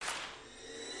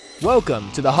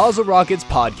Welcome to the Hosel Rockets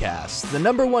podcast, the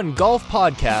 #1 golf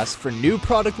podcast for new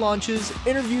product launches,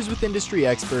 interviews with industry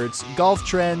experts, golf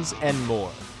trends, and more.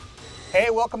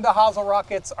 Hey, welcome to Hosel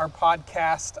Rockets, our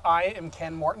podcast. I am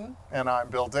Ken Morton. And I'm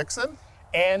Bill Dixon.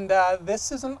 And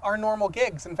this isn't our normal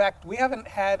gigs. In fact, we haven't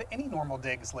had any normal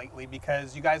digs lately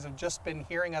because you guys have just been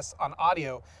hearing us on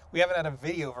audio. We haven't had a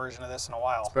video version of this in a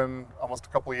while. It's been almost a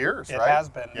couple of years, It right? has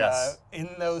been. Yes. In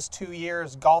those 2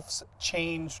 years, golf's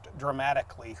changed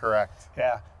dramatically. Correct.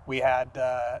 Yeah, we had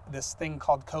this thing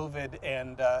called COVID,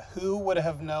 and who would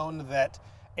have known that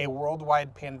a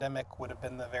worldwide pandemic would have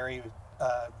been the very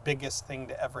biggest thing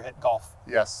to ever hit golf?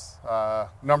 Yes.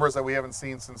 Numbers that we haven't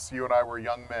seen since you and I were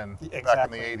young men back in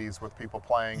Exactly. the 80s with people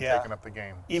playing, Yeah. taking up the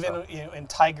game. Even So, in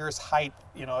Tiger's height,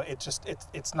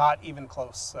 it's not even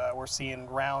close. We're seeing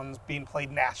rounds being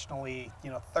played nationally,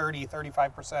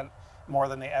 35% more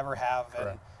than they ever have,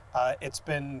 and it's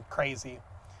been crazy.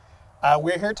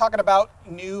 We're here talking about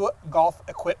new golf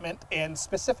equipment and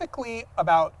specifically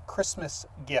about Christmas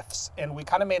gifts. And we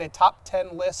kind of made a top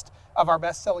 10 list of our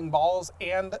best-selling balls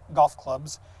and golf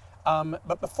clubs.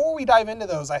 But before we dive into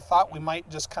those, I thought we might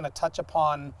just kind of touch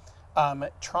upon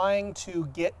trying to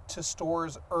get to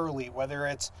stores early, whether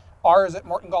it's ours at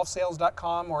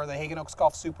mortongolfsales.com or the Hagen Oaks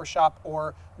Golf Super Shop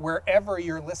or wherever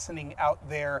you're listening out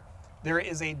there. There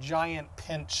is a giant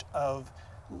pinch of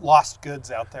lost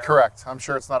goods out there. correct. I'm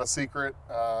sure it's not a secret.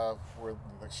 With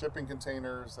the shipping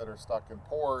containers that are stuck in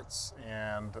ports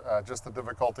and just the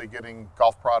difficulty getting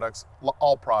golf products,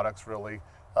 all products really,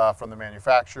 from the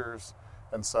manufacturers.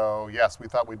 And so, yes, we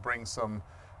thought we'd bring some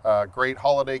great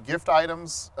holiday gift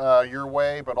items your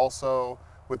way, but also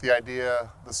with the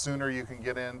idea the sooner you can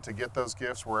get in to get those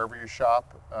gifts wherever you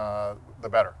shop, the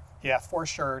better. Yeah, for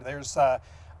sure. There's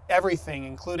everything,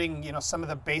 including some of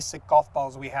the basic golf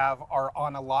balls we have are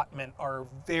on allotment, are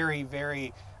very,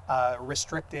 very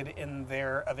restricted in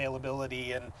their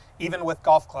availability. And even with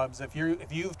golf clubs, if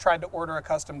you've tried to order a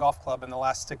custom golf club in the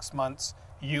last 6 months,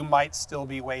 you might still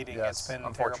be waiting. Yes, it's been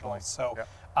unfortunately. terrible. So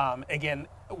Yep. again,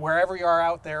 wherever you are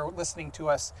out there listening to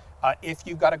us, if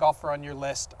you've got a golfer on your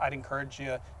list, I'd encourage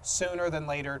you sooner than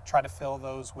later, try to fill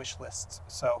those wish lists.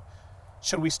 So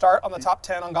should we start on the top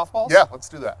 10 on golf balls? Yeah, let's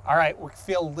do that. All right, we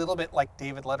feel a little bit like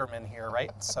David Letterman here,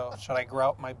 right? So should I grow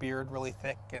out my beard really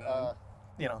thick and,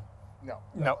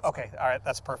 No, okay, all right,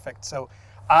 that's perfect. So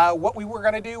what we were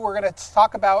going to do, we're going to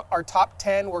talk about our top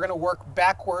 10. We're going to work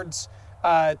backwards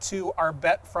to our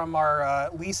bet from our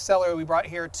least seller we brought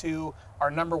here to our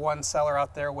 #1 seller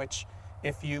out there, which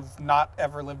if you've not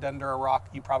ever lived under a rock,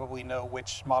 you probably know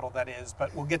which model that is,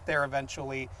 but we'll get there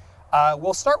eventually.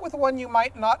 We'll start with one you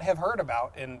might not have heard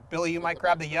about, and Billy, you might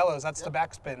grab the yellows. That's the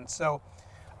backspin. So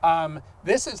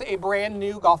this is a brand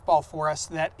new golf ball for us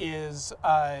that is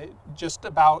just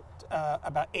about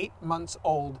 8 months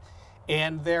old,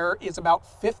 and there is about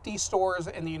 50 stores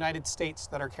in the United States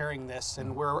that are carrying this,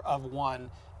 and we're of one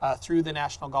through the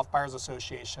National Golf Buyers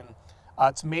Association.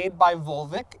 It's made by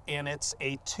Volvic, and it's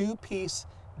a 2-piece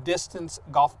distance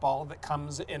golf ball that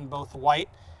comes in both white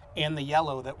and the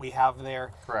yellow that we have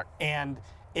there. Correct. And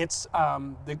it's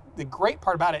the great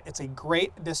part about it, it's a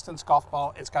great distance golf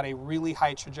ball. It's got a really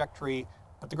high trajectory,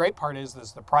 but the great part is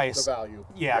the price. The value.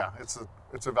 Yeah. It's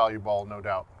a value ball, no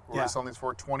doubt. We're Yeah. selling these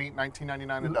for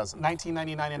 $19.99 a dozen.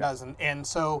 $19.99 a dozen. And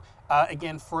so,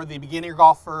 again, for the beginner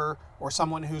golfer or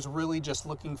someone who's really just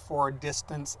looking for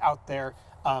distance out there,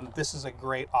 this is a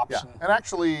great Yeah, option. and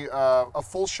actually, a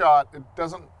full shot,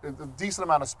 it's a decent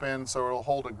amount of spin, so it'll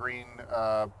hold a green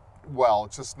well.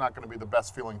 It's just not going to be the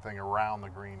best feeling thing around the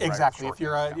green. right? Exactly. Short If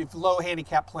you're game, a low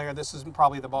handicap player, this is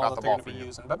probably the ball Not that the they're ball going to be for you.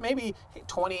 using. But maybe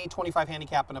 20, 25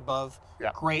 handicap and above,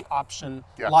 Yeah. great option.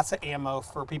 Yeah. Lots of ammo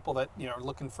for people that are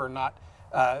looking for not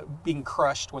being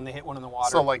crushed when they hit one in the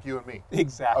water. So like you and me.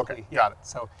 Exactly. Okay, yeah. got it.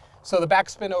 So the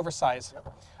backspin oversized.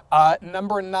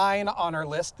 #9 on our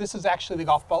list. This is actually the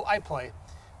golf ball I play.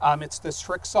 It's the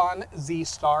Srixon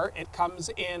Z-Star. It comes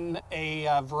in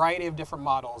a variety of different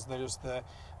models. There's the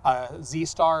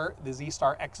Z-Star, the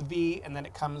Z-Star XV, and then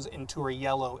it comes in Tour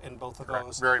Yellow in both of Correct.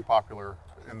 those. Very popular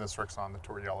in this Srixon, the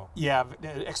Tour Yellow. Yeah,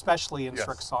 especially in Yes,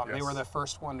 Srixon. They yes. were the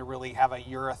first one to really have a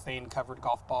urethane covered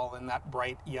golf ball in that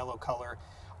bright yellow color.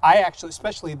 I actually,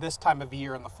 especially this time of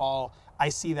year in the fall, I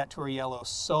see that Tour Yellow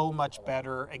so much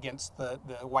better against the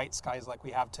white skies like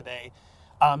we have today.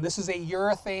 This is a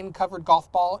urethane covered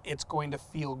golf ball. It's going to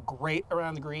feel great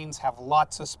around the greens, have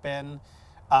lots of spin.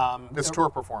 It's tour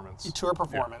performance. Tour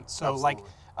performance. Yeah, so like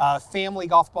family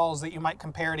golf balls that you might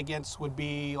compare it against would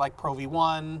be like Pro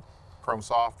V1. Chrome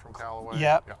Soft from Callaway.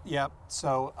 Yep, yep.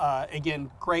 So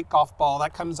again, great golf ball.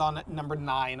 That comes on at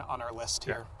 #9 on our list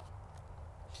here.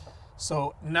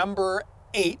 So number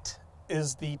 8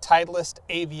 is the Titleist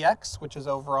AVX, which is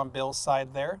over on Bill's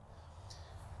side there.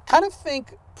 Kind of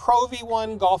think Pro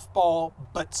V1 golf ball,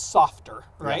 but softer,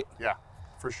 right? Yeah,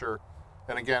 for sure.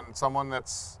 And again, someone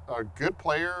that's a good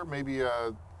player, maybe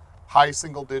a high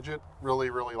single digit, really,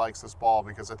 really likes this ball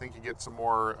because I think you get some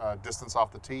more distance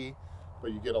off the tee,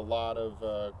 but you get a lot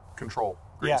of control,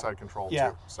 greenside control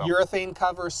too. So. Urethane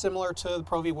cover similar to the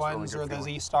Pro V1s or the feeling.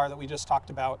 Z-Star that we just talked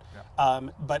about. Yeah.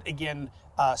 But again,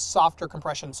 softer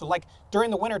compression. So like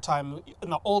during the wintertime, in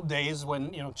the old days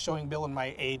when, showing Bill and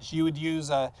my age, you would use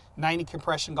a 90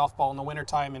 compression golf ball in the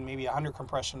wintertime and maybe 100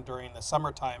 compression during the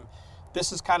summertime.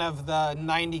 This is kind of the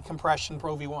 90 compression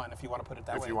Pro V1, if you want to put it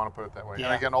that way. If you want to put it that way. Yeah.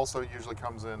 And again, also usually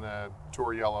comes in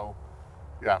tour yellow.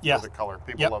 Yeah, for the color.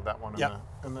 People love that one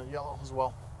in the yellow as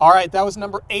well. All right, that was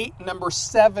number 8. Number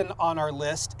 7 on our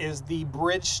list is the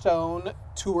Bridgestone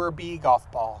Tour B golf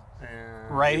ball.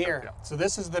 And right here. Yeah. So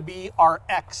this is the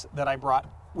BRX that I brought,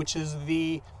 which is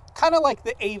the kind of like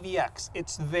the AVX.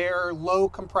 It's their low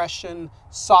compression,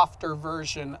 softer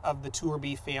version of the Tour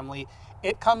B family.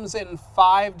 It comes in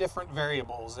 5 different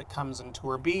variables. It comes in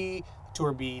Tour B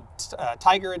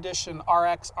Tiger Edition,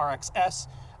 RX, RXS,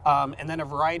 and then a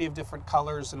variety of different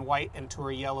colors in white and Tour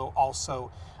Yellow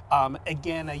also.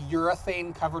 Again, a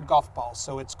urethane covered golf ball,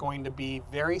 so it's going to be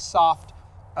very soft.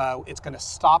 It's going to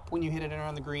stop when you hit it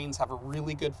around the greens, have a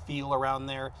really good feel around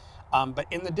there. But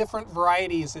in the different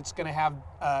varieties, it's going to have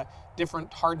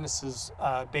different hardnesses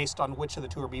based on which of the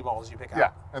Tour B balls you pick out.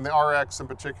 Yeah, and the RX in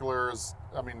particular is,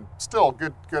 still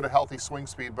good, healthy swing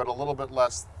speed, but a little bit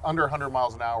less, under 100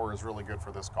 miles an hour is really good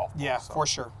for this golf ball. Yeah, so, for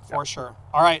sure.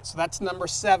 All right, so that's number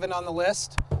 7 on the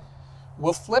list.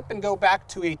 We'll flip and go back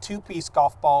to a 2-piece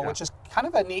golf ball, which is kind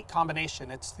of a neat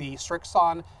combination. It's the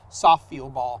Srixon soft feel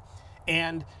ball.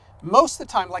 And most of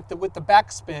the time, like with the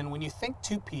backspin, when you think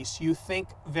 2-piece, you think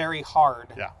very hard.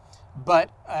 Yeah.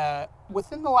 But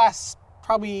within the last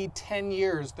probably 10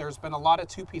 years, there's been a lot of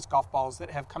 2-piece golf balls that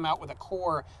have come out with a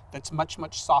core that's much,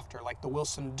 much softer, like the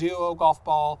Wilson Duo golf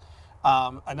ball,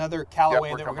 another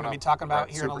Callaway that we're going to be talking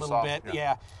about here in a little bit.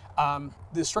 Yeah.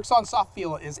 The Srixon Soft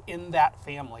Feel is in that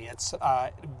family. It's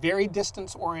a very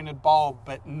distance-oriented ball,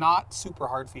 but not super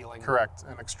hard feeling. Correct,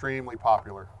 and extremely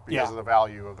popular because of the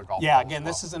value of the golf ball. Yeah, again,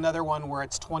 this is another one where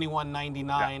it's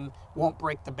 $21.99, won't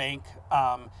break the bank,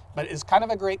 but is kind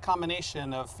of a great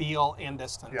combination of feel and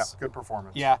distance. Yeah, good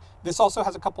performance. Yeah, this also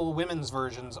has a couple of women's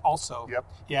versions also. Yep.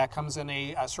 Yeah, it comes in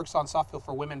a Srixon Soft Feel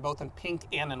for women, both in pink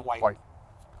and in white.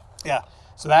 Yeah,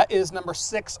 so that is number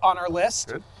 6 on our list.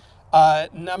 Good.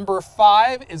 Number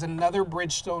 5 is another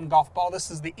Bridgestone golf ball. This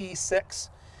is the E6.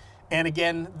 And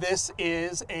again, this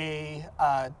is a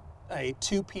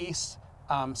 2-piece,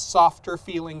 softer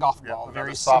feeling golf ball.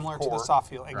 Very similar to the soft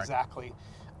feel. Right. Exactly.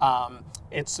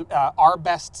 It's our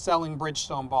best selling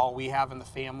Bridgestone ball we have in the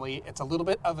family. It's a little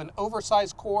bit of an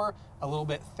oversized core, a little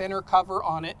bit thinner cover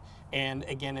on it, and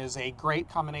again is a great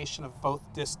combination of both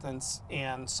distance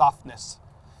and softness.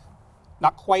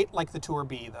 Not quite like the Tour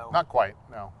B, though. Not quite,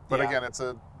 no. But again, it's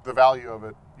the value of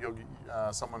it. You'll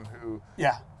someone who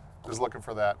is looking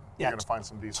for that, you're going to find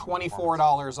some decent.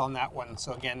 $24 on that one.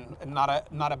 So again, not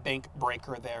a bank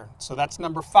breaker there. So that's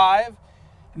number 5.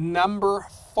 Number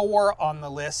 4 on the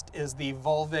list is the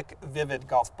Volvic Vivid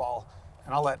golf ball,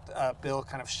 and I'll let Bill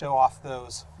kind of show off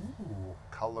those. Ooh,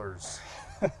 colors.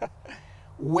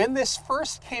 When this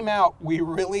first came out, we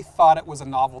really thought it was a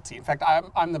novelty. In fact,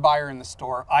 I'm the buyer in the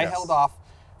store. I held off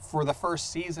for the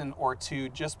first season or 2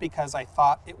 just because I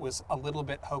thought it was a little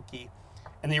bit hokey.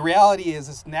 And the reality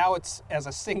is now it's, as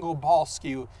a single ball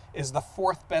SKU, is the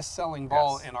 4th best-selling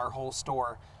ball in our whole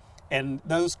store. And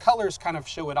those colors kind of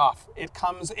show it off. It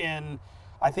comes in,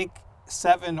 I think,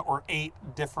 7 or 8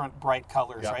 different bright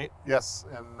colors, right? Yes,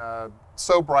 and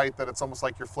so bright that it's almost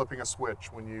like you're flipping a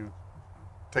switch when you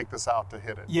take this out to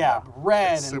hit it. Yeah,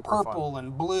 red and purple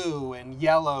and blue and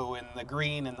yellow and the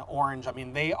green and the orange.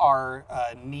 They are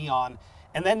neon.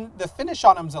 And then the finish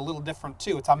on them is a little different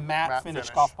too. It's a matte finish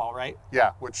golf ball, right?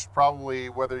 Yeah, which probably,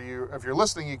 if you're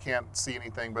listening, you can't see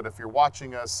anything, but if you're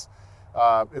watching us,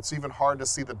 it's even hard to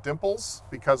see the dimples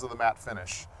because of the matte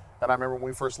finish. And I remember when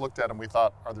we first looked at them, we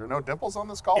thought, are there no dimples on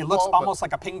this golf ball? It looks almost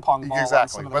like a ping pong ball.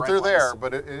 Exactly, but they're there.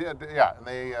 But and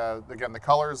they, again, the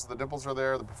colors, the dimples are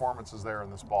there, the performance is there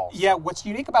in this ball. Yeah, what's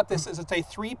unique about this is it's a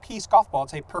 3-piece golf ball.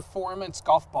 It's a performance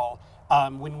golf ball.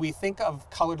 When we think of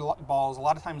colored balls, a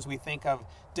lot of times we think of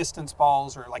distance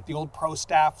balls or like the old Pro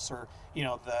Staffs or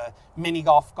the mini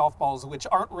golf balls, which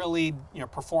aren't really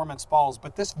performance balls.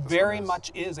 But this very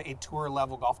much is a tour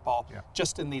level golf ball,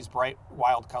 just in these bright,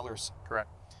 wild colors. Correct.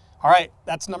 All right,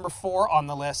 that's number 4 on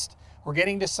the list. We're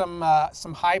getting to some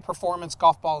high performance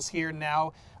golf balls here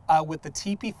now. with the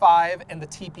TP5 and the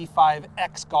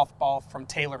TP5X golf ball from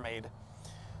TaylorMade.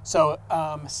 So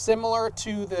similar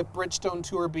to the Bridgestone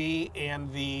Tour B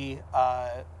and the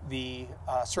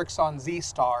Srixon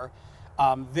Z-Star,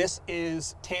 this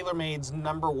is TaylorMade's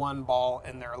 #1 ball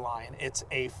in their line. It's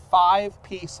a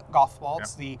 5-piece golf ball.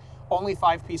 It's the only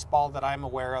 5-piece ball that I'm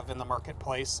aware of in the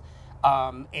marketplace,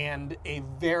 and a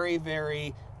very,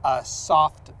 very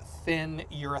soft, thin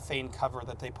urethane cover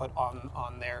that they put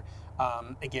on there.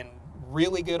 Again,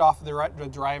 really good off of the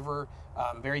driver,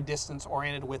 very distance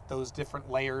oriented with those different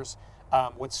layers.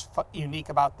 What's unique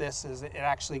about this is it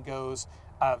actually goes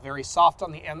very soft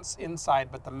on the inside,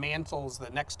 but the mantles, the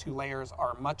next 2 layers,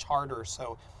 are much harder.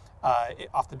 So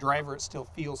off the driver, it still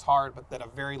feels hard, but then a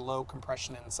very low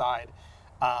compression inside.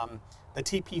 The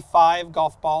TP5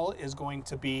 golf ball is going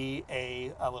to be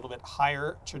a little bit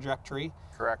higher trajectory.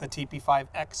 Correct. The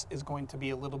TP5X is going to be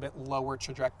a little bit lower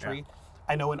trajectory. Yeah.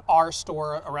 I know in our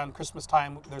store around Christmas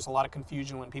time, there's a lot of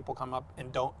confusion when people come up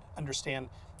and don't understand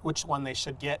which one they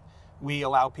should get. We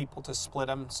allow people to split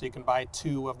them, so you can buy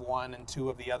 2 of one and 2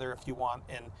 of the other if you want,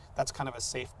 and that's kind of a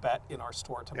safe bet in our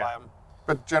store to buy them.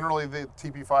 But generally, the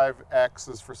TP5X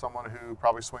is for someone who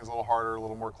probably swings a little harder, a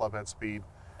little more clubhead speed,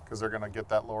 because they're going to get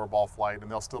that lower ball flight,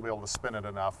 and they'll still be able to spin it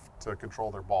enough to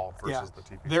control their ball versus the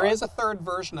TP5. There is a third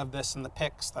version of this in the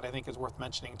picks that I think is worth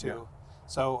mentioning too. Yeah.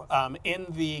 So in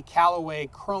the Callaway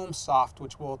Chrome Soft,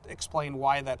 which we'll explain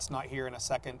why that's not here in a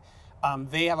second,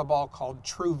 they have a ball called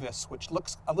Truvis, which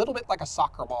looks a little bit like a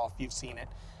soccer ball if you've seen it.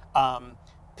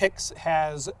 Pix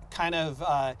has kind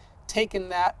of taken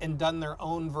that and done their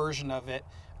own version of it.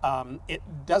 It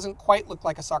doesn't quite look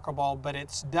like a soccer ball, but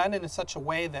it's done in such a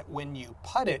way that when you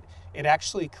putt it, it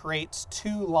actually creates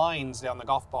 2 lines down the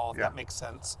golf ball, if that makes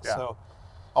sense. Yeah. So,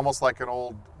 almost like an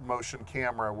old motion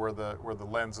camera where the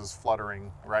lens is fluttering,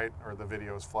 right? Or the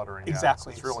video is fluttering.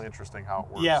 Exactly. Yeah, it's really interesting how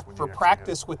it works. Yeah, for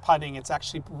practice with putting, it's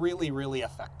actually really, really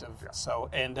effective. Yeah. So,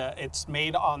 and it's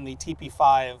made on the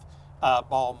TP5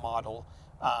 ball model,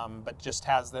 but just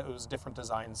has those different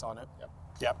designs on it.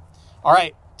 Yep. All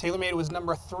right, TaylorMade was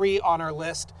number 3 on our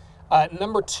list.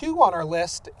 Number 2 on our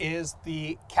list is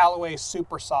the Callaway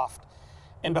Super Soft.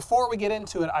 And before we get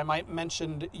into it, I might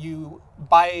mention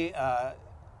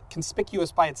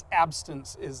conspicuous by its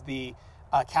absence is the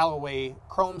Callaway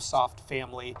Chrome Soft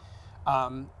family.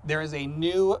 There is a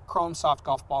new Chrome Soft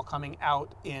golf ball coming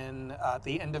out in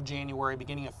the end of January,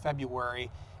 beginning of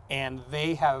February, and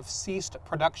they have ceased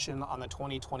production on the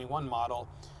 2021 model.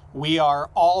 We are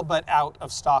all but out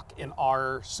of stock in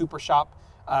our Super Shop.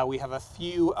 We have a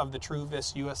few of the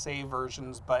Truvis USA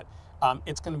versions, but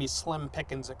it's going to be slim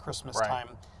pickings at Christmas time.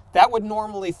 That would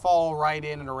normally fall right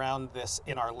in and around this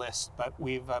in our list, but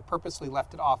we've purposely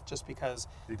left it off just because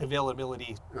the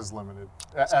availability is limited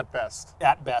at best.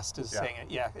 At best is saying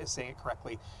it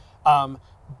correctly.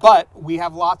 But we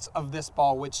have lots of this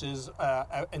ball, which is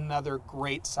another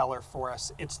great seller for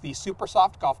us. It's the Super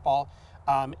Soft golf ball.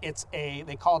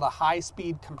 They call it a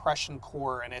high-speed compression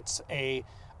core, and it's a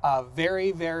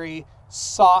very, very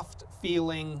soft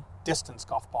feeling distance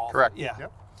golf ball. Correct. Yeah.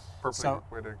 Yep.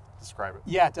 Perfect way to describe it.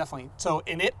 Yeah, definitely. So,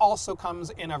 and it also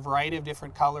comes in a variety of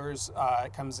different colors.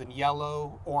 It comes in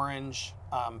yellow, orange,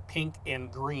 pink,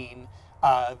 and green.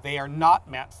 They are not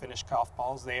matte finish golf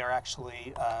balls. They are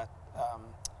actually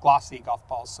glossy golf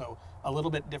balls, so a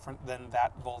little bit different than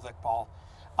that Volvic ball.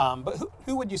 But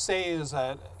who would you say is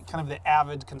kind of the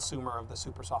avid consumer of the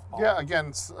Super Soft ball? Yeah,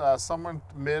 again, someone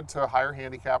mid to higher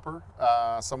handicapper,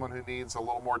 someone who needs a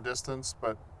little more distance,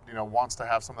 but wants to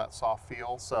have some of that soft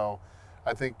feel. So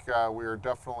I think we're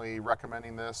definitely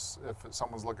recommending this if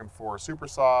someone's looking for a Super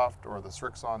Soft or the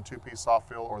Srixon 2-piece soft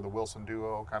feel or the Wilson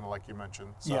Duo, kind of like you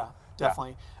mentioned. So, yeah,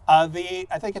 definitely. I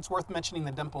think it's worth mentioning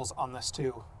the dimples on this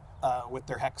too. With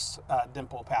their hex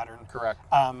dimple pattern. Correct.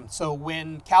 So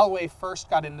when Callaway first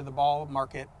got into the ball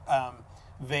market,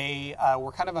 they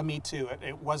were kind of a me too.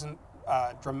 It wasn't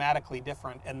dramatically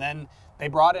different. And then they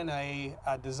brought in a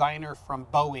designer from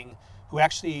Boeing who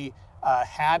actually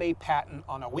had a patent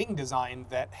on a wing design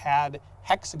that had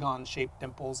hexagon-shaped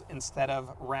dimples instead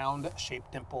of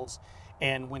round-shaped dimples.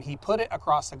 And when he put it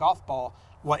across the golf ball,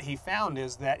 what he found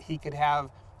is that he could have,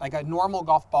 like a normal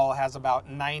golf ball has about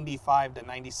 95 to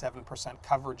 97%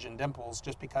 coverage in dimples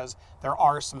just because there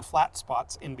are some flat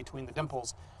spots in between the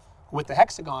dimples. With the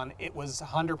hexagon, it was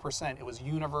 100%. It was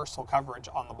universal coverage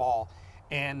on the ball.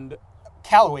 And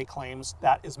Callaway claims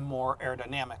that is more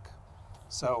aerodynamic.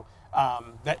 So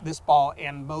that this ball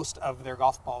and most of their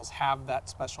golf balls have that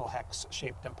special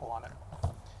hex-shaped dimple on it.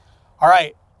 All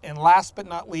right. And last but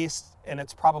not least, and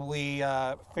it's probably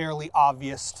fairly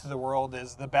obvious to the world,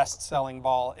 is the best-selling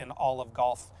ball in all of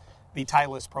golf, the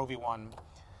Titleist Pro V1.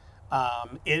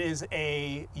 It is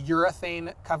a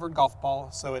urethane covered golf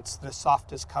ball, so it's the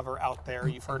softest cover out there.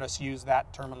 You've heard us use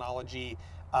that terminology.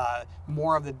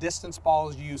 More of the distance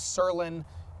balls use Surlyn.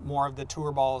 More of the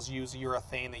tour balls use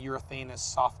urethane. The urethane is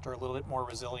softer, a little bit more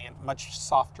resilient, much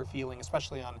softer feeling,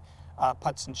 especially on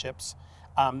putts and chips.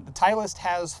 The Titleist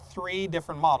has 3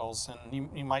 different models, and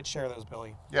you might share those,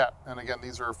 Billy. Yeah, and again,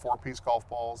 these are 4-piece golf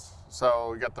balls.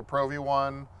 So you got the Pro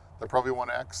V1, the Pro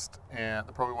V1X, and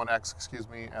the Pro V1X,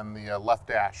 and the Left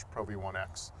Dash Pro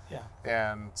V1X. Yeah.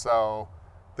 And so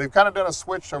they've kind of done a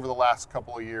switch over the last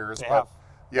couple of years. They have.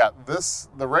 Yeah,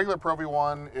 the regular Pro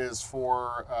V1 is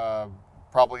for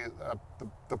probably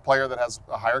the player that has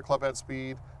a higher club head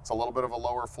speed. It's a little bit of a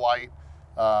lower flight,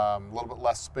 a little bit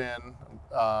less spin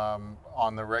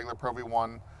on the regular Pro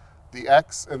V1. The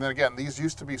X, and then again, these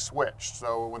used to be switched.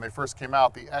 So when they first came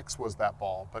out, the X was that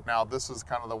ball. But now this is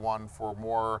kind of the one for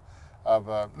more of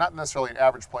a, not necessarily an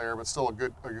average player, but still a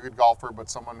good golfer, but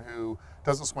someone who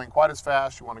doesn't swing quite as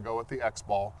fast. You want to go with the X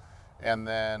ball. And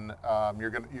then you're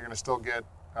gonna still get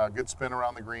a good spin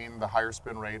around the green, the higher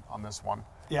spin rate on this one.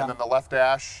 Yeah. And then the Left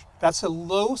Dash. That's a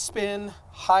low spin,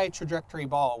 high trajectory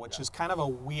ball, which is kind of a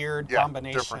weird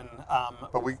combination.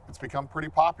 But it's become pretty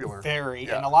popular. Very,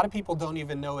 and a lot of people don't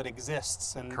even know it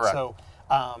exists. And Correct. so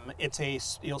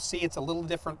you'll see it's a little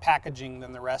different packaging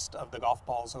than the rest of the golf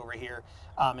balls over here,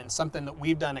 and something that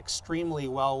we've done extremely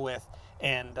well with.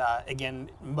 And again,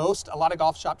 a lot of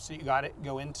golf shops that you got to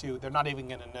go into, they're not even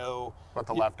going to know what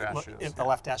the Left Dash is. If the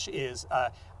Left Dash is.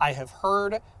 I have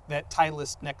heard that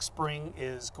Titleist next spring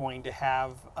is going to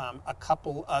have a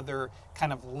couple other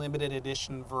kind of limited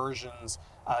edition versions,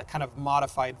 kind of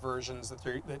modified versions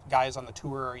that guys on the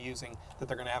tour are using that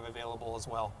they're going to have available as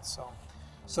well.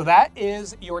 So that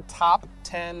is your top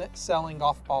 10 selling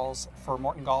golf balls for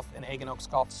Morton Golf and Haggin Oaks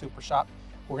Golf Super Shop.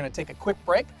 We're going to take a quick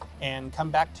break and come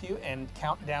back to you and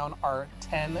count down our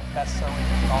 10 best-selling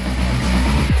golf balls.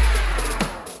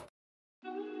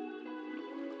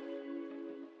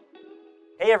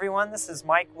 Hey everyone, this is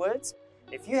Mike Woods.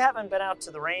 If you haven't been out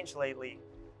to the range lately,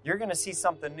 you're going to see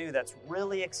something new that's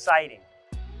really exciting.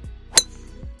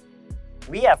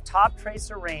 We have Top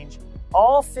Tracer Range,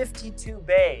 all 52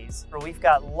 bays, where we've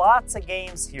got lots of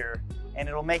games here, and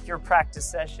it'll make your practice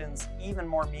sessions even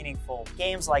more meaningful.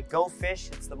 Games like Go Fish,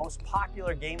 it's the most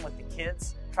popular game with the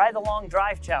kids. Try the Long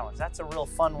Drive Challenge, that's a real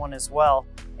fun one as well.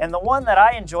 And the one that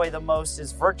I enjoy the most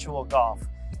is Virtual Golf.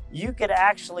 You could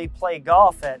actually play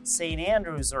golf at St.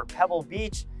 Andrews or Pebble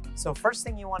Beach. So first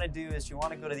thing you want to do is you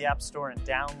want to go to the App Store and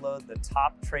download the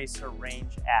Top Tracer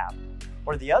Range app.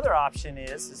 Or the other option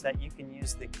is that you can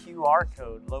use the QR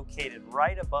code located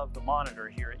right above the monitor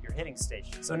here at your hitting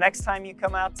station. So next time you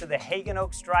come out to the Haggin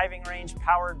Oaks driving range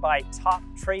powered by Top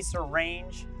Tracer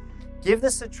Range, give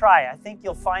this a try. I think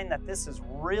you'll find that this is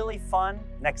really fun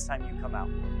next time you come out.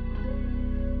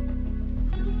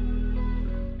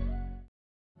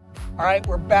 All right,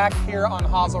 we're back here on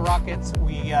Hosel Rockets.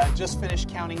 We just finished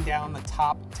counting down the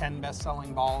top 10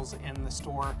 best-selling balls in the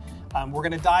store. We're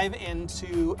going to dive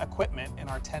into equipment in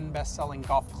our 10 best-selling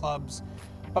golf clubs.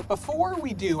 But before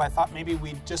we do, I thought maybe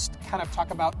we'd just kind of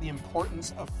talk about the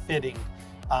importance of fitting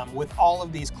with all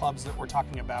of these clubs that we're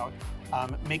talking about.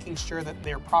 Making sure that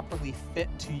they're properly fit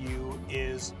to you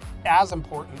is as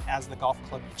important as the golf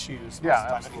club you choose. Yeah,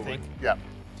 time, absolutely. I think. Yeah.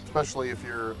 Especially if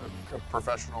you're a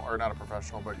professional, or not a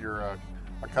professional, but you're a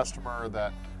customer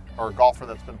or a golfer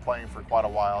that's been playing for quite a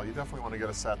while, you definitely want to get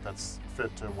a set that's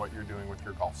fit to what you're doing with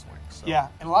your golf swing. So. Yeah,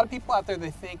 and a lot of people out there,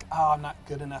 they think, I'm not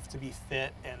good enough to be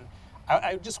fit. And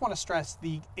I just want to stress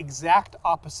the exact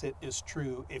opposite is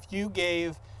true. If you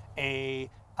gave a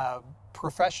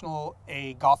professional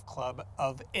a golf club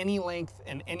of any length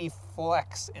and any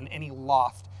flex and any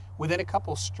loft, within a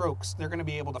couple strokes, they're going to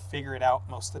be able to figure it out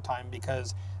most of the time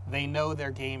because they know their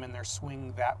game and their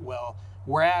swing that well.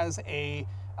 Whereas an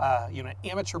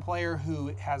amateur player who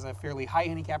has a fairly high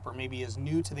handicap or maybe is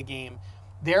new to the game,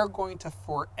 they're going to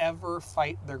forever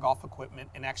fight their golf equipment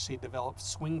and actually develop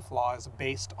swing flaws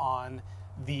based on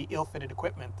the ill-fitted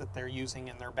equipment that they're using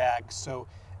in their bag. So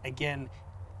again,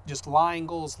 just lie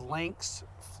angles, lengths,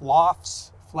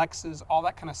 lofts, flexes, all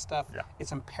that kind of stuff,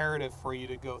 it's imperative for you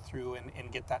to go through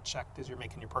and get that checked as you're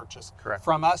making your purchase. Correct.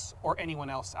 From us or anyone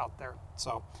else out there.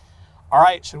 So, all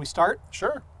right, should we start?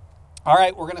 Sure. All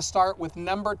right, we're going to start with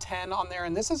number 10 on there,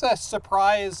 and this is a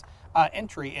surprise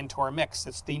entry into our mix.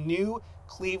 It's the new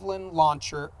Cleveland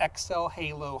Launcher XL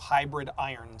Halo Hybrid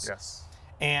Irons. Yes.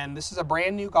 And this is a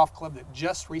brand new golf club that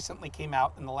just recently came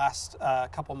out in the last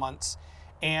couple months.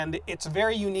 And it's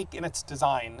very unique in its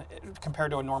design compared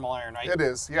to a normal iron, right? It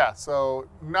is, yeah. So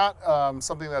not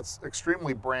something that's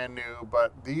extremely brand new,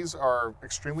 but these are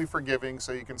extremely forgiving.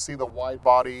 So you can see the wide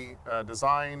body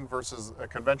design versus a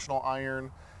conventional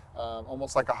iron,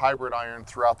 almost like a hybrid iron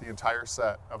throughout the entire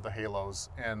set of the Halos.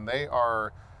 And they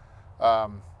are,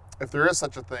 if there is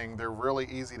such a thing, they're really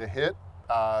easy to hit.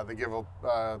 They give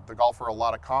the golfer a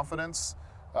lot of confidence.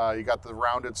 You got the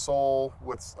rounded sole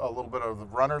with a little bit of the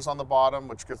runners on the bottom,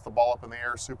 which gets the ball up in the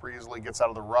air super easily, gets out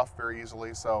of the rough very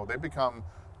easily. So they become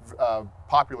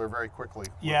popular very quickly.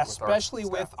 Yeah, especially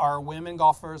with our women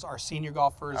golfers, our senior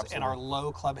golfers, Absolutely. and our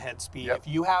low club head speed. Yep. If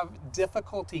you have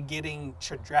difficulty getting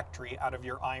trajectory out of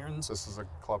your irons, This is a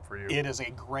club for you. it is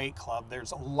a great club.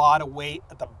 There's a lot of weight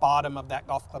at the bottom of that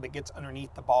golf club. It gets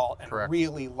underneath the ball and Correct.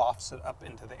 really lofts it up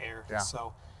into the air. Yeah.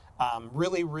 So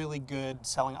really, really good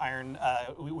selling iron.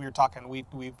 We were talking, we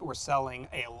were selling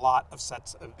a lot of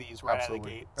sets of these right out of the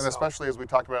gate. And So, especially as we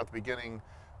talked about at the beginning,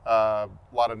 a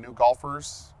lot of new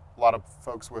golfers, a lot of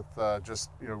folks with just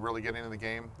really getting into the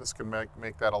game. This can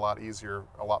make that a lot easier,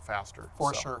 a lot faster.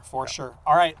 For sure.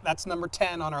 All right, that's number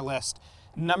 10 on our list.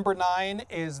 Number 9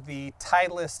 is the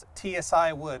Titleist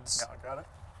TSI Woods. Yeah, I got it.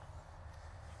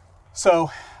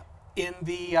 So in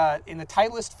the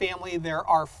Titleist family, there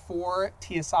are 4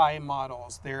 TSI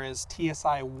models. There is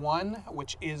TSI 1,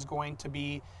 which is going to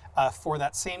be for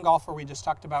that same golfer we just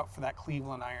talked about for that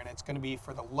Cleveland iron. It's going to be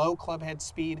for the low club head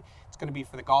speed. It's going to be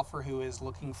for the golfer who is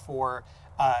looking for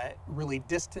really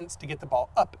distance to get the ball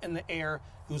up in the air,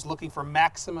 who's looking for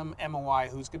maximum MOI,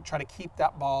 who's going to try to keep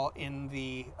that ball in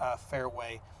the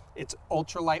fairway. It's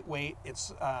ultra lightweight.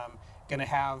 It's going to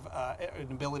have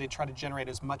an ability to try to generate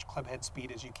as much club head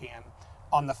speed as you can.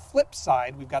 On the flip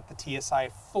side, we've got the TSI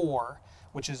 4,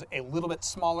 which is a little bit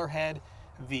smaller head.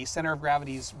 The center of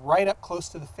gravity is right up close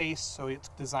to the face, so it's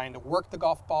designed to work the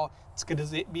golf ball. It's going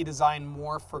to be designed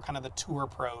more for kind of the tour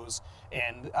pros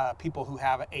and people who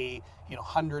have a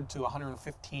 100 to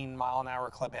 115 mile an hour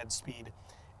club head speed.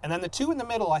 And then the 2 in the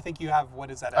middle, I think you have, what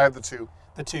is that? I have the 2.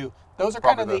 The 2. Those are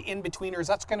Probably kind of the in-betweeners.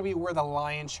 That's going to be where the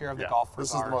lion's share of the golfers This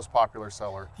is are. the most popular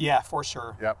seller. Yeah, for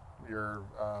sure. Yep. You're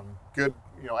good,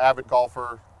 avid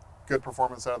golfer, good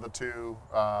performance out of the 2.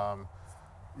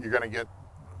 You're going to get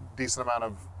decent amount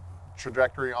of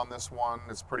trajectory on this one.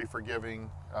 It's pretty forgiving,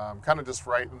 kind of just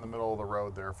right in the middle of the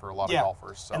road there for a lot of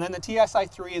golfers. So. And then the TSI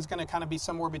 3 is going to kind of be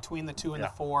somewhere between the 2 and the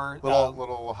 4.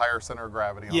 Little higher center of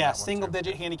gravity on that one, single too.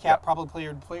 digit handicap, probably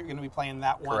you're going to be playing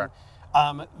that one.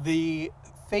 Correct. The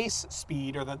face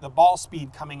speed or the ball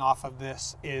speed coming off of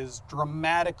this is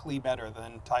dramatically better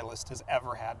than Titleist has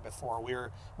ever had before.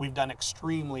 We've done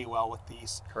extremely well with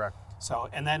these. Correct. So,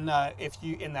 and then if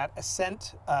you in that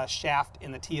Ascent shaft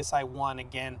in the TSI 1,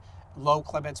 again, low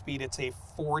club head speed, it's a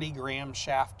 40-gram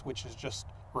shaft, which is just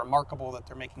remarkable that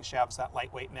they're making shafts that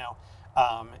lightweight now.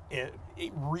 It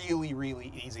really,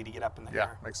 really easy to get up in the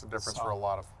air. Yeah, makes a difference for a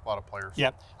lot of players.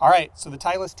 Yep. All right, so the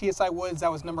Titleist TSI Woods,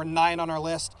 that was number 9 on our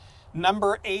list.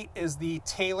 Number 8 is the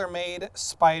TaylorMade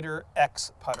Spyder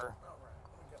X putter. All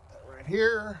right, we got that right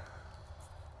here.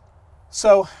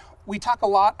 So we talk a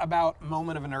lot about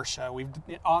moment of inertia. We've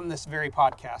on this very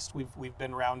podcast, we've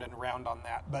been round and round on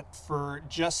that. But for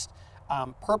just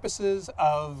purposes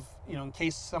of, in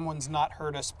case someone's not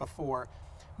heard us before,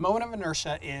 moment of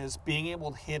inertia is being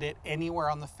able to hit it anywhere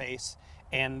on the face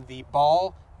and the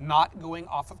ball not going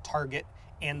off of target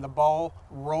and the ball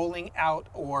rolling out,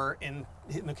 or in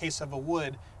the case of a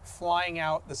wood, flying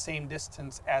out the same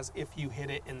distance as if you hit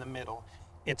it in the middle.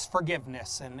 It's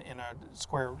forgiveness in a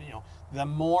square, the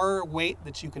more weight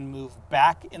that you can move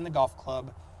back in the golf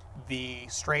club, the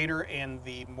straighter and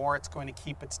the more it's going to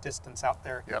keep its distance out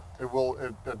there. Yep,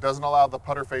 it doesn't allow the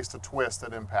putter face to twist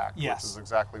at impact, Yes. which is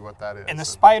exactly what that is. And the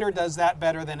Spyder does that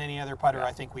better than any other putter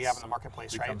I think we have in the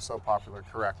marketplace, right? Becomes so popular,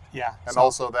 correct. Yeah. And so-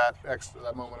 also that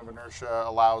moment of inertia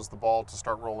allows the ball to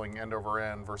start rolling end over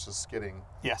end versus skidding.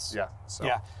 Yes. Yeah. So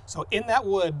Yeah. So in that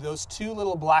wood, those 2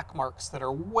 little black marks that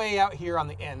are way out here on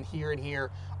the end, here and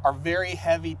here, are very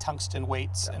heavy tungsten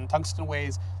weights. And tungsten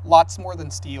weighs lots more than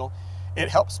steel. It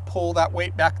helps pull that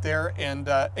weight back there. And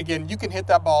again, you can hit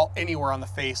that ball anywhere on the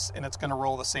face and it's going to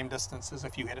roll the same distance as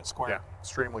if you hit it square. yeah,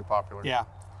 extremely popular. Yeah.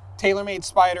 TaylorMade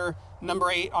Spyder, number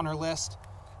 8 on our list.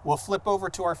 We'll flip over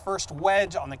to our first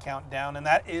wedge on the countdown, and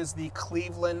that is the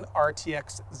Cleveland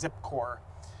RTX Zip Core.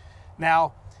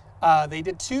 Now, they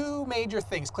did 2 major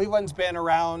things. Cleveland's been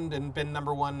around and been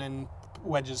number 1 in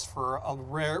wedges for a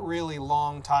really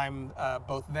long time.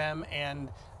 Both them and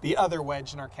the other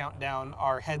wedge in our countdown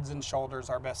are Heads and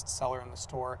Shoulders, our best seller in the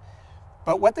store.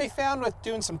 But what they found with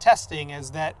doing some testing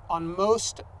is that on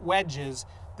most wedges,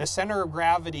 the center of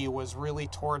gravity was really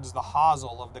towards the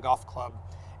hosel of the golf club,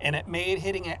 and it made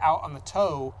hitting it out on the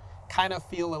toe kind of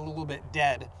feel a little bit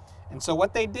dead. And so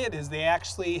what they did is they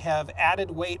actually have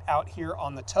added weight out here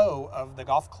on the toe of the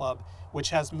golf club,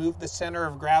 which has moved the center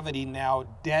of gravity now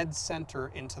dead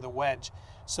center into the wedge,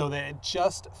 so that it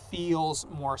just feels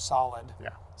more solid. Yeah.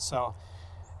 So,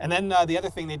 and then the other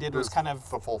thing they did was kind of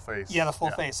the full face. Yeah, the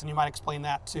full face, and you might explain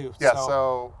that too. Yeah.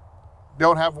 So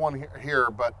don't have one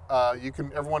here, but you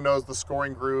can. Everyone knows the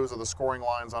scoring grooves or the scoring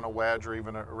lines on a wedge or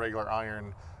even a regular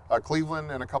iron.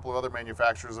 Cleveland and a couple of other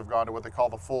manufacturers have gone to what they call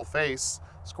the full face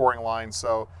scoring line.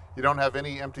 So you don't have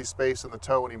any empty space in the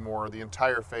toe anymore. The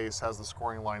entire face has the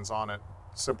scoring lines on it,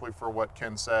 simply for what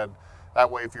Ken said.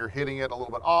 That way, if you're hitting it a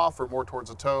little bit off or more towards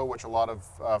the toe, which a lot of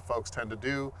folks tend to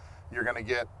do,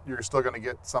 you're still going to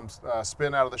get some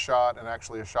spin out of the shot, and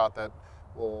actually a shot that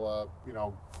will,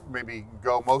 maybe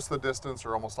go most of the distance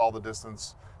or almost all the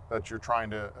distance that you're trying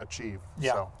to achieve.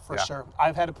 Yeah, so, for sure.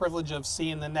 I've had a privilege of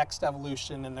seeing the next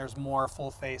evolution, and there's more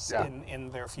full face in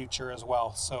their future as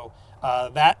well. So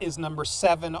that is number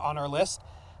 7 on our list.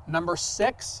 Number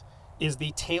 6 is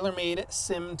the TaylorMade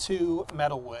Sim 2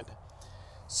 Metalwood.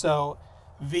 So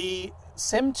the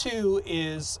Sim 2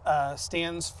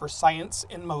 stands for Science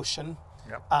in Motion.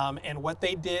 Yep. And what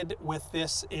they did with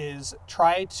this is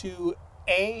try to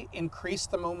increase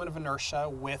the moment of inertia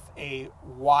with a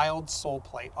wild sole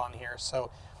plate on here. So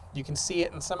you can see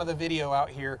it in some of the video out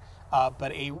here,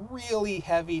 but a really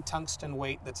heavy tungsten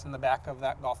weight that's in the back of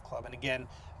that golf club. And again,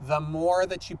 the more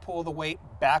that you pull the weight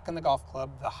back in the golf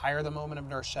club, the higher the moment of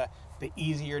inertia, the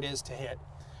easier it is to hit.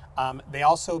 They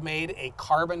also made a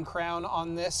carbon crown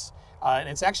on this, and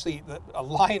it's actually, a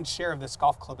lion's share of this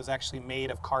golf club is actually made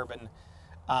of carbon.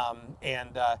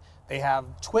 They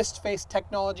have twist face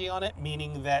technology on it,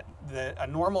 meaning that a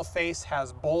normal face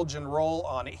has bulge and roll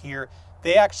on it here.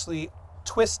 They actually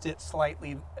twist it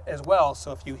slightly as well.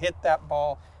 So if you hit that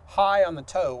ball high on the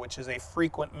toe, which is a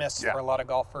frequent miss for a lot of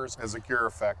golfers. It has a gear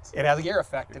effect. It has a gear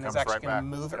effect, and it's actually right going to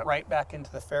move it right back into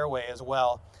the fairway as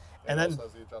well. And then also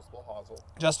has the adjustable hosel.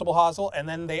 Adjustable hosel, and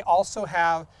then they also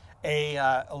have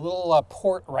a little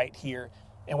port right here.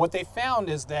 And what they found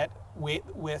is that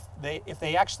if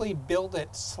they actually build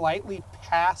it slightly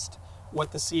past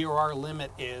what the COR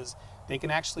limit is, they can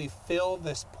actually fill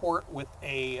this port with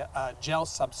a gel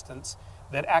substance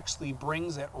that actually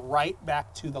brings it right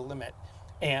back to the limit.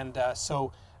 And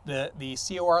so the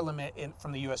COR limit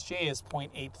from the USGA is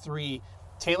 0.83.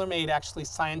 TaylorMade actually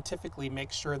scientifically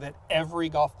makes sure that every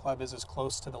golf club is as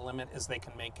close to the limit as they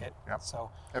can make it. Yep.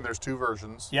 So, and there's 2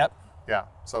 versions. Yep. Yeah.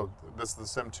 So this is the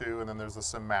Sim 2, and then there's the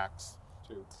Sim Max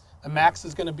 2. The Max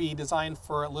is going to be designed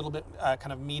for a little bit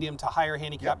kind of medium to higher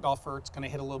handicap golfer. It's going to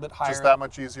hit a little bit higher. Just that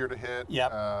much easier to hit.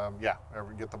 Yep.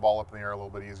 Get the ball up in the air a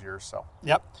little bit easier. So.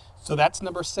 Yep. So that's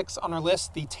number 6 on our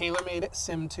list, the TaylorMade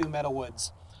Sim 2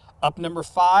 Metalwoods. Up number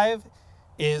 5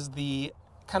 is the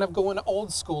kind of going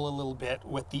old school a little bit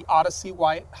with the Odyssey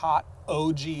White Hot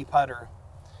OG putter.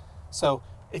 So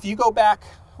if you go back,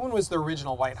 when was the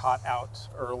original White Hot out?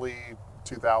 Early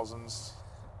 2000s.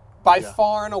 By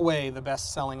far and away the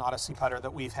best-selling Odyssey putter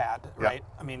that we've had, right?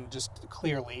 I mean, just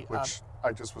clearly. Which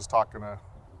I just was talking a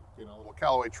little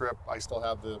Callaway trip. I still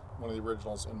have one of the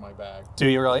originals in my bag. Do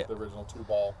you really? The original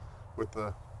 2-ball with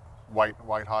the white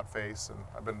hot face, and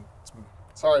I've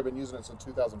been using it since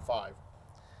 2005,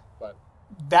 but.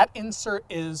 That insert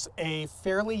is a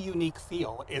fairly unique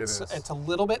feel. It's a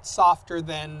little bit softer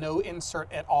than no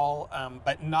insert at all,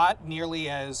 but not nearly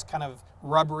as kind of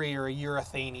rubbery or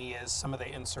urethane-y as some of the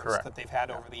inserts that they've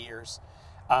had over the years.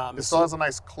 It still has a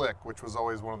nice click, which was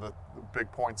always one of the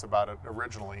big points about it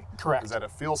originally. Correct. Is that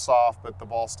it feels soft, but the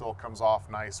ball still comes off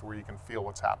nice where you can feel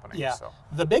what's happening. Yeah. So.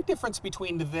 The big difference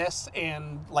between this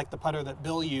and like the putter that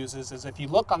Bill uses is if you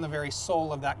look on the very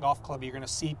sole of that golf club, you're going to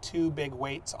see 2 big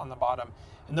weights on the bottom.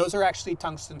 And those are actually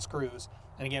tungsten screws.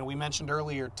 And again, we mentioned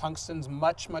earlier, tungsten's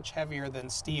much, much heavier than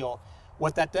steel.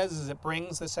 What that does is it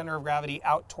brings the center of gravity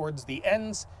out towards the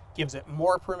ends, gives it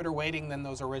more perimeter weighting than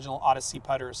those original Odyssey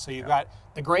putters. So you've got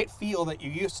the great feel that you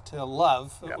used to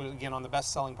love, again, on the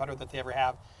best-selling putter that they ever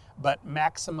have, but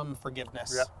maximum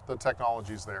forgiveness. Yeah, the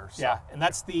technology's there. So. Yeah, and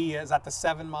that's is that the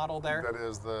 7 model there? That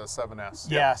is the 7S.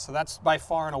 Yeah, so that's by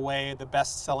far and away the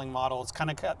best-selling model. It's kind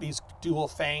of got these dual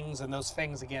fangs, and those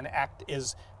fangs, again, act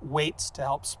as weights to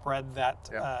help spread that.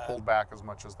 Pulled back as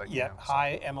much as they can. Yeah,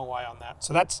 high MOI on that.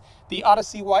 So that's the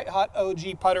Odyssey White Hot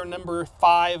OG putter number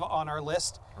 5 on our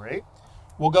list. Great.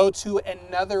 We'll go to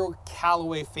another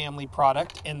Callaway family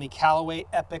product in the Callaway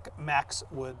Epic Max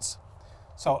Woods.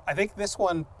 So I think this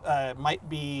one might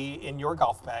be in your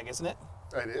golf bag, isn't it?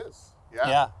 It is.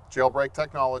 Yeah. Jailbreak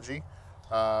technology.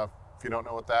 If you don't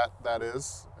know what that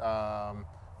is,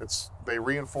 they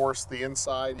reinforce the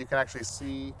inside. You can actually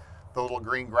see the little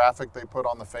green graphic they put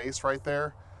on the face right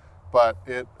there, but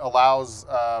it allows.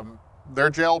 Their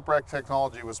jailbreak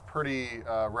technology was pretty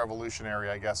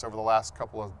revolutionary, I guess, over the last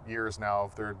couple of years now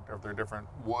of their different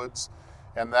woods,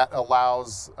 and that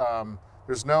allows.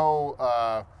 There's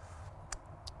no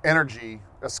energy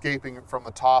escaping from the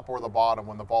top or the bottom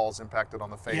when the ball is impacted on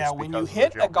the face. Yeah, when you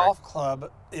hit a golf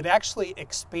club, it actually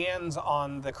expands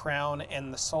on the crown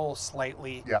and the sole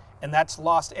slightly, and that's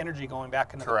lost energy going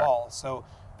back into the ball. So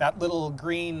that little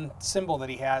green symbol that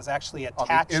he has actually attaches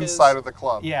on the inside of the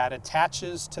club. Yeah, it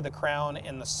attaches to the crown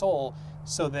and the sole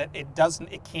so that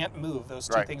it can't move. Those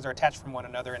two things are attached from one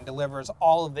another and delivers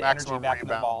all of the maximum energy back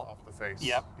into the ball. Off the face.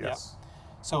 Yep. Yes. Yep.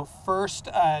 So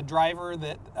second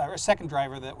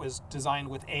driver that was designed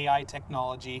with AI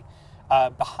technology.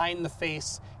 Behind the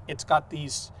face, it's got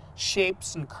these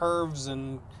shapes and curves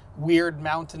and weird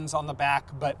mountains on the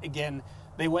back. But again,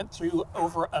 they went through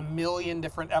over 1 million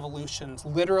different evolutions,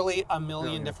 literally 1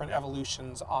 million different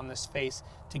evolutions on this face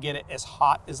to get it as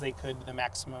hot as they could to the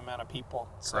maximum amount of people.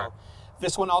 So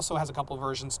this one also has a couple of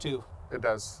versions too. It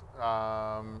does.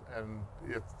 And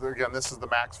again, this is the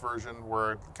max version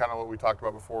where kind of what we talked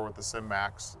about before with the Sim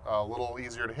Max. A little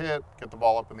easier to hit, get the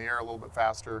ball up in the air a little bit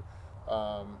faster.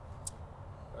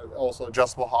 Also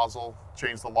adjustable hosel,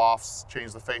 change the lofts,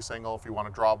 change the face angle if you want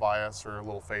to draw bias or a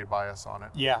little fade bias on it.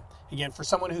 Yeah. Again, for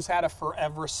someone who's had a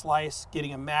forever slice,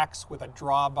 getting a max with a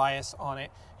draw bias on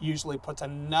it usually puts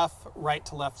enough right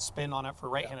to left spin on it for a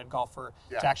right-handed golfer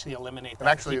to actually eliminate that. And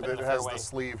actually it has the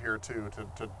sleeve here too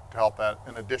to help that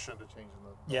in addition to changing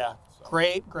the so.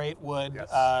 Great wood.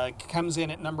 Yes. Comes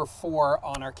in at number 4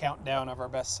 on our countdown of our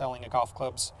best-selling golf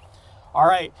clubs. All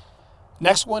right.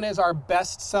 Next one is our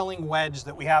best-selling wedge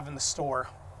that we have in the store,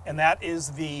 and that is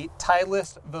the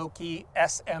Titleist Vokey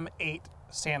SM8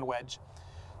 sand wedge.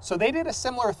 So they did a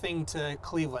similar thing to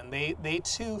Cleveland. They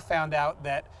too found out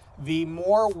that the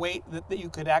more weight that you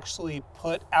could actually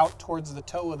put out towards the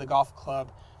toe of the golf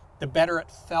club, the better it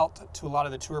felt to a lot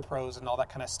of the tour pros and all that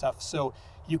kind of stuff. So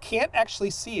you can't actually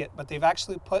see it, but they've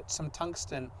actually put some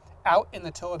tungsten out in the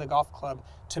toe of the golf club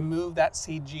to move that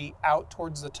CG out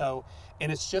towards the toe,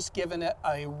 and it's just given it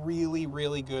a really,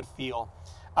 really good feel.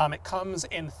 It comes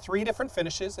in 3 different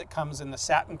finishes. It comes in the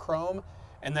satin chrome,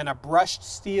 and then a brushed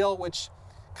steel, which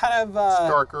kind of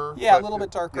darker. Yeah, a little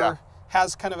bit darker.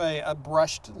 Has kind of a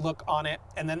brushed look on it,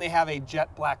 and then they have a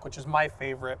jet black, which is my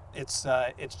favorite. It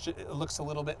looks a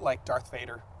little bit like Darth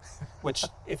Vader, which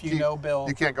if you know Bill,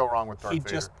 you can't go wrong with Darth Vader.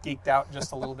 He just geeked out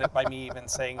just a little bit by me even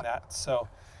saying that. So.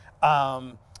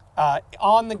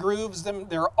 On the grooves,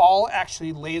 they're all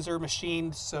actually laser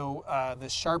machined, so the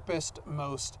sharpest,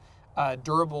 most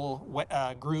durable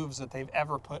grooves that they've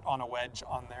ever put on a wedge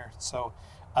on there. So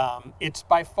it's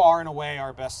by far and away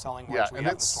our best-selling wedge we have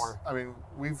in the store. I mean,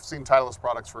 we've seen Titleist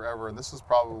products forever, and this is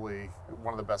probably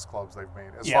one of the best clubs they've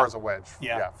made as far as a wedge.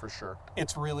 Yeah, for sure.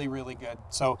 It's really, really good.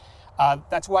 So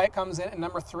that's why it comes in at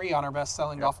number 3 on our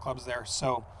best-selling golf clubs there.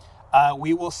 So.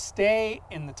 We will stay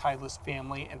in the Titleist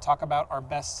family and talk about our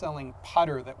best-selling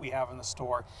putter that we have in the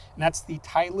store, and that's the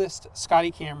Titleist Scotty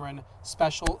Cameron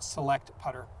Special Select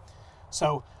Putter.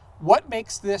 So what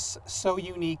makes this so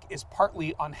unique is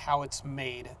partly on how it's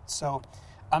made. So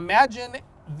imagine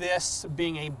this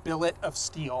being a billet of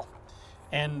steel,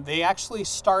 and they actually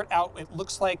start out, it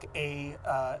looks like and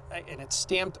it's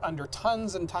stamped under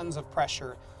tons and tons of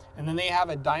pressure, and then they have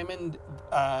a diamond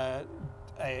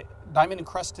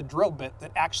encrusted drill bit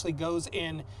that actually goes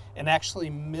in and actually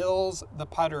mills the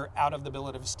putter out of the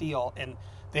billet of steel. And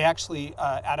they actually,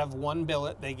 out of one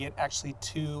billet, they get actually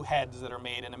 2 heads that are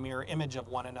made in a mirror image of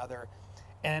one another.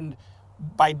 And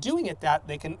by doing it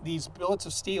these billets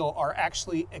of steel are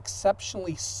actually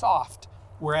exceptionally soft,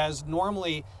 whereas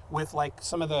normally with like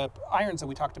some of the irons that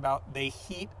we talked about, they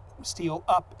heat steel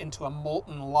up into a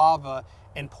molten lava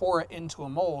and pour it into a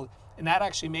mold. And that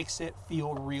actually makes it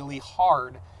feel really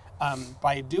hard.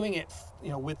 By doing it,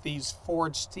 with these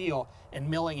forged steel and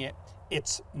milling it,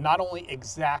 it's not only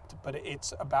exact, but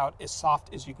it's about as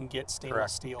soft as you can get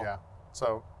stainless steel. Yeah.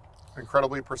 So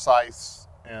incredibly precise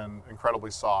and incredibly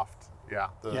soft. Yeah.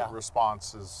 The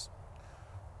response is,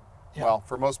 well,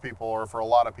 for most people or for a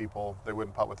lot of people, they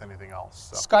wouldn't putt with anything else.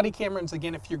 So. Scotty Cameron's,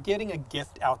 again, if you're getting a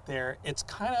gift out there, it's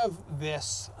kind of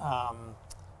this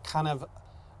kind of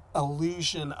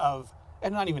illusion of,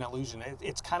 and not even illusion,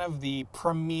 it's kind of the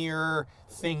premier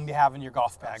thing to have in your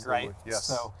golf bag. Absolutely. Right? Yes.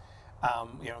 So,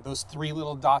 those 3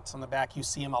 little dots on the back, you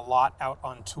see them a lot out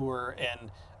on tour,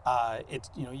 and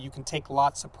you can take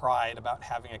lots of pride about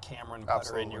having a Cameron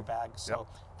putter in your bag. So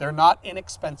Yep. they're not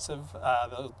inexpensive.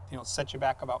 They'll set you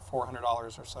back about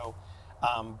 $400 or so.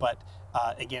 But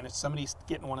again, if somebody's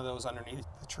getting one of those underneath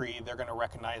the tree, they're going to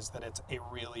recognize that it's a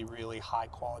really, really high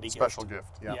quality Special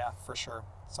gift. Yeah. Yeah, for sure.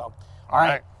 So, all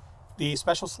right. The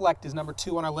Special Select is number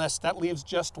 2 on our list. That leaves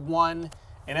just one,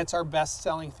 and it's our best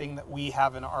selling thing that we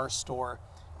have in our store.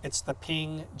 It's the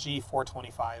Ping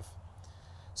G425.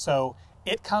 So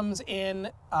it comes in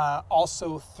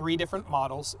also 3 different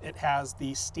models. It has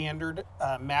the standard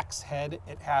max head.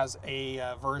 It has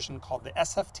a version called the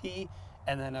SFT,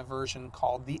 and then a version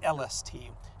called the LST.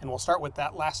 And we'll start with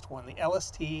that last one. The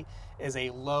LST is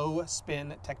a low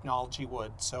spin technology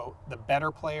wood. So the better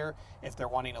player, if they're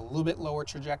wanting a little bit lower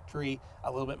trajectory,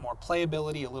 a little bit more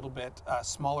playability, a little bit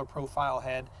smaller profile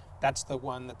head, that's the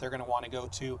one that they're going to want to go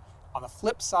to. On the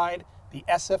flip side, the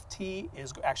SFT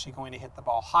is actually going to hit the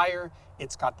ball higher.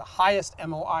 It's got the highest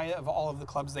MOI of all of the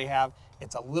clubs they have.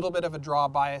 It's a little bit of a draw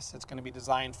bias. It's going to be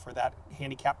designed for that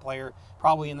handicap player,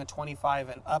 probably in the 25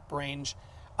 and up range.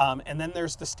 And then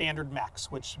there's the standard max,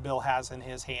 which Bill has in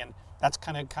his hand. That's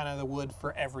kind of the wood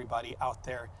for everybody out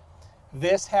there.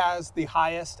 This has the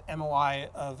highest MOI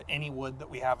of any wood that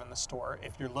we have in the store.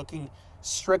 If you're looking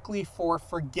strictly for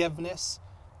forgiveness,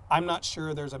 I'm not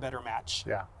sure there's a better match.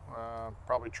 Yeah,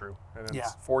 probably true. And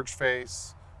it's forged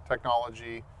face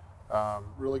technology,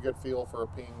 really good feel for a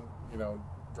Ping,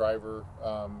 driver.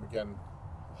 Again,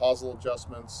 hosel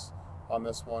adjustments on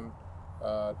this one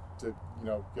to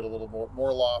get a little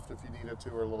more loft if you needed to,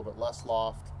 or a little bit less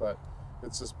loft. But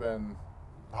it's just been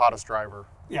the hottest driver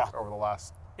over the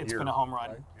last It's year. been a home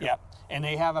run. Right? Yeah. And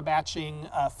they have a batching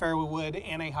fairway wood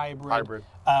and a hybrid.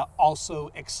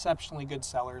 Also exceptionally good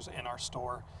sellers in our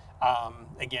store.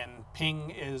 Again,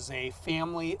 Ping is a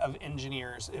family of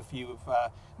engineers. If you've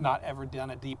not ever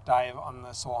done a deep dive on the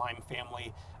Solheim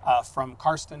family, from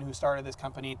Karsten, who started this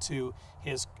company, to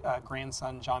his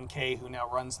grandson, John Kay, who now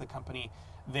runs the company,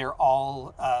 they're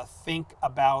all think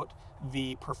about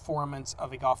the performance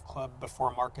of a golf club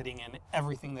before marketing and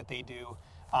everything that they do.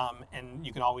 And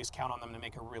you can always count on them to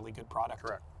make a really good product.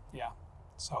 Correct. Yeah.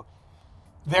 So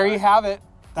there you have it.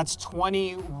 That's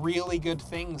 20 really good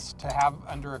things to have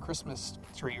under a Christmas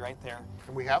tree right there.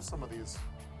 And we have some of these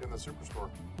in the Superstore.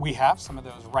 We have some of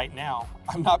those right now.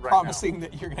 I'm not promising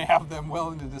that you're going to have them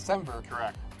well into December.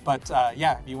 Correct. But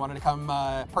if you wanted to come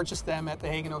purchase them at the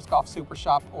Hagen Oaks Golf Super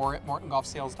Shop or at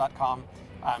mortongolfsales.com,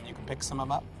 you can pick some of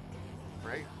them up.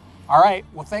 Great. All right.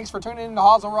 Well, thanks for tuning in to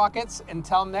Hosel Rockets.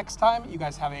 Until next time, you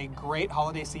guys have a great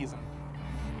holiday season.